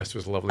It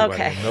was lovely. Okay.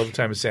 Wedding. Another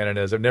time in San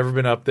Ynez. I've never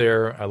been up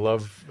there. I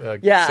love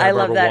I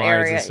love that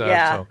area. And stuff,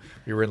 yeah. So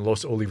we were in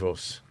Los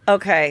Olivos.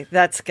 Okay,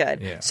 that's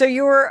good. Yeah. So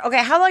you were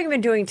okay. How long have you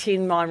been doing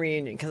Teen Mom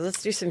Reunion? Because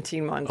let's do some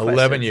Teen Mom questions.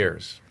 11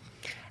 years.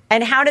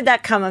 And how did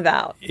that come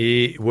about?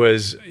 It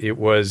was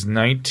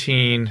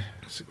 19.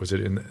 Was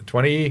it in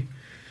 20?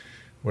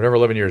 Whatever,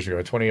 11 years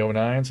ago,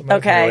 2009, something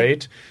like that,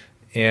 2008.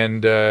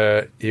 And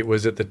it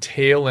was at the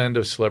tail end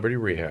of Celebrity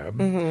Rehab.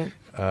 Mm-hmm.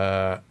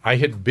 I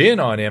had been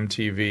on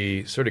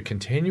MTV sort of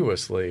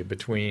continuously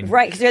between...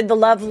 Right, because you had the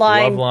Love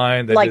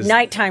Line like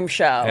nighttime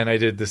show. And I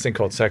did this thing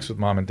called Sex with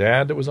Mom and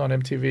Dad that was on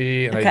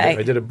MTV. And Okay.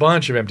 I did a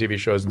bunch of MTV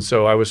shows. And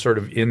so I was sort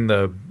of in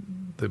the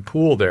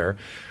pool there.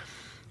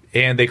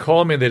 And they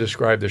called me and they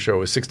described the show. I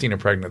was 16 and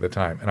pregnant at the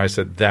time. And I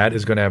said, that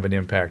is going to have an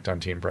impact on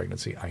teen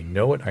pregnancy. I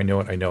know it.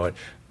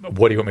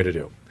 What do you want me to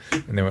do?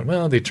 And they went,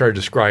 well, they tried to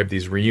describe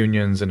these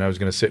reunions, and I was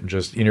going to sit and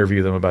just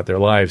interview them about their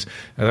lives.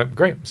 And I thought,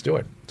 great, let's do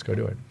it. Let's go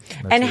do it.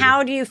 And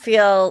how do you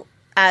feel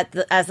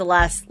as the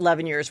last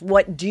 11 years?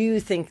 What do you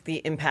think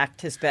the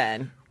impact has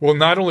been? Well,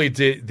 not only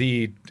did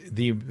the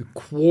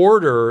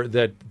quarter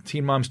that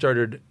Teen Mom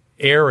started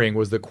airing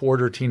was the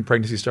quarter teen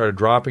pregnancy started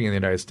dropping in the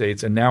United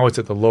States, and now it's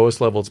at the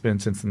lowest level it's been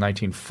since the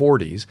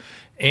 1940s.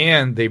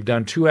 And they've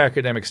done 2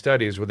 academic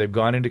studies where they've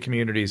gone into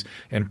communities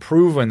and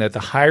proven that the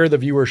higher the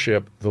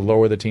viewership, the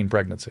lower the teen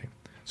pregnancy.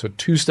 So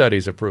 2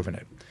 studies have proven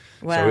it.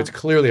 Wow. So it's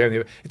clearly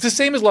it's the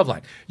same as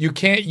Loveline. You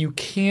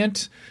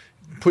can't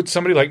put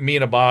somebody like me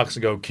in a box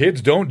and go,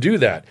 kids don't do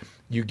that.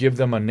 You give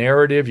them a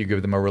narrative, you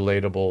give them a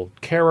relatable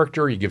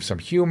character, you give some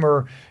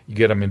humor, you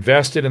get them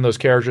invested in those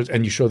characters,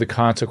 and you show the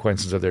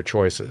consequences of their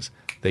choices.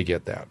 They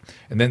get that.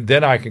 And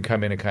then I can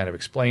come in and kind of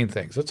explain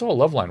things. That's all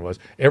Loveline was.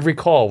 Every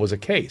call was a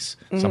case,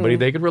 somebody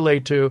they could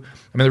relate to.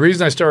 I mean, the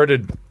reason I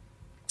started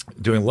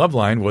doing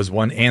Loveline was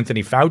one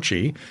Anthony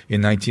Fauci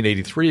in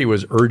 1983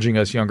 was urging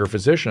us younger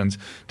physicians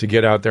to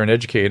get out there and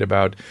educate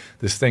about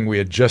this thing we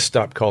had just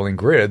stopped calling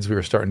GRIDS. We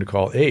were starting to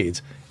call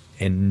AIDS,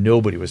 and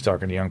nobody was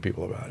talking to young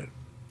people about it.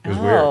 It was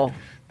weird.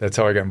 That's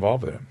how I got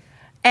involved with it.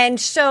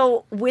 And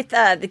so with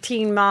the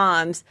Teen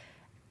Moms,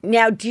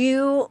 now do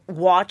you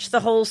watch the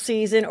whole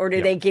season, or do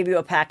they give you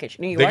a package?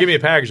 No, they give me a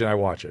package and I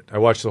watch it. I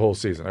watch the whole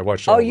season. I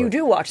watch. You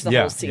do watch the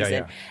whole season.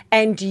 Yeah.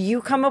 And do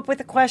you come up with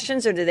the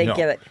questions, or do they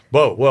give it?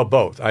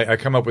 Both. I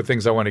come up with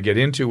things I want to get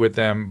into with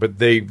them, but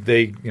they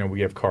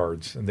we have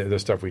cards and the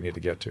stuff we need to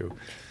get to.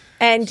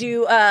 And do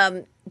you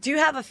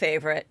have a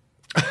favorite?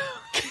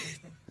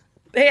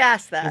 They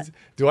ask that.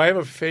 Do I have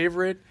a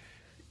favorite?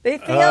 They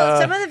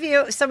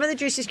feel some of the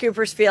Juicy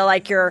Scoopers feel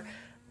like you're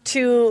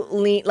too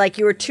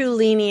you were too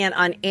lenient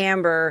on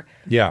Amber.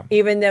 Yeah.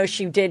 Even though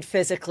she did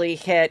physically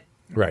hit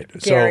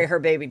Gary, her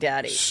baby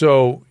daddy.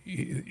 So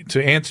to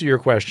answer your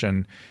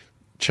question,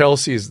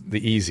 Chelsea is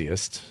the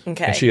easiest.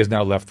 Okay. And she has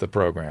now left the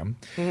program.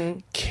 Mm-hmm.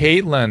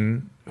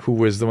 Caitlin, who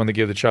was the one that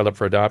gave the child up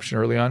for adoption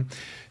early on,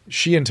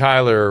 she and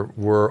Tyler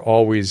were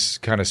always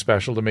kind of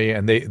special to me,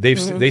 and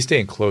they stay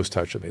in close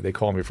touch with me. They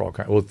call me for all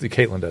kinds. Well,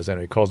 Caitlin does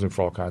anyway. Calls me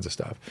for all kinds of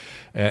stuff,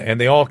 and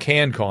they all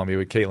can call me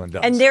what Caitlin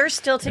does. And they're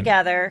still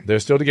together. And they're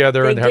still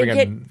together, and they're having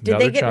another child. Did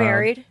they get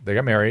married? They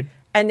got married,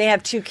 and they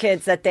have 2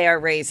 kids that they are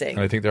raising.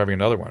 And I think they're having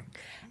another one.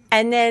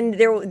 And then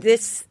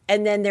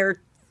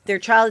their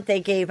child that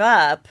they gave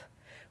up.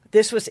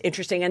 This was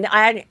interesting, and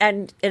I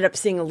ended up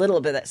seeing a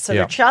little bit of this. So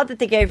their child that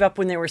they gave up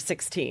when they were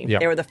 16,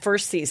 they were the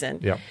first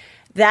season. Yeah.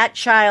 That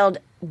child,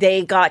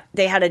 they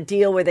had a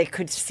deal where they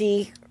could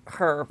see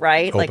her,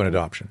 right? Open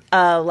adoption.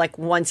 Like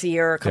once a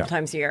year or a couple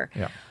times a year.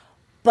 Yeah.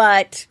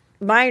 But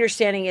my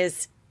understanding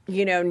is,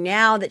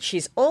 now that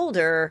she's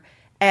older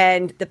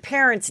and the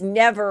parents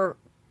never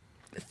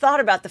thought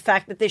about the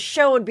fact that this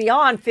show would be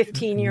on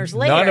 15 years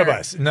later.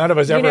 None of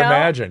us ever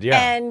imagined. Yeah.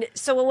 And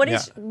so what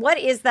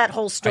is that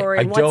whole story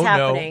and what's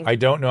happening? I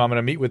don't know. I'm going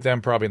to meet with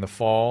them probably in the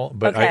fall,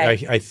 but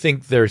okay. I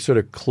think they're sort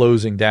of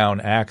closing down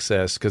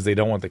access because they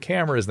don't want the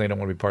cameras and they don't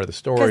want to be part of the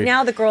story. Because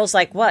now the girl's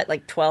like 12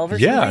 or something?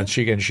 Yeah, and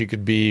she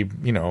could be,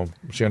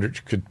 she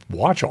could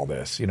watch all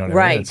this. You know what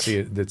I mean?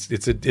 Right.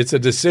 It's a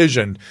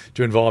decision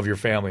to involve your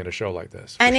family in a show like this. And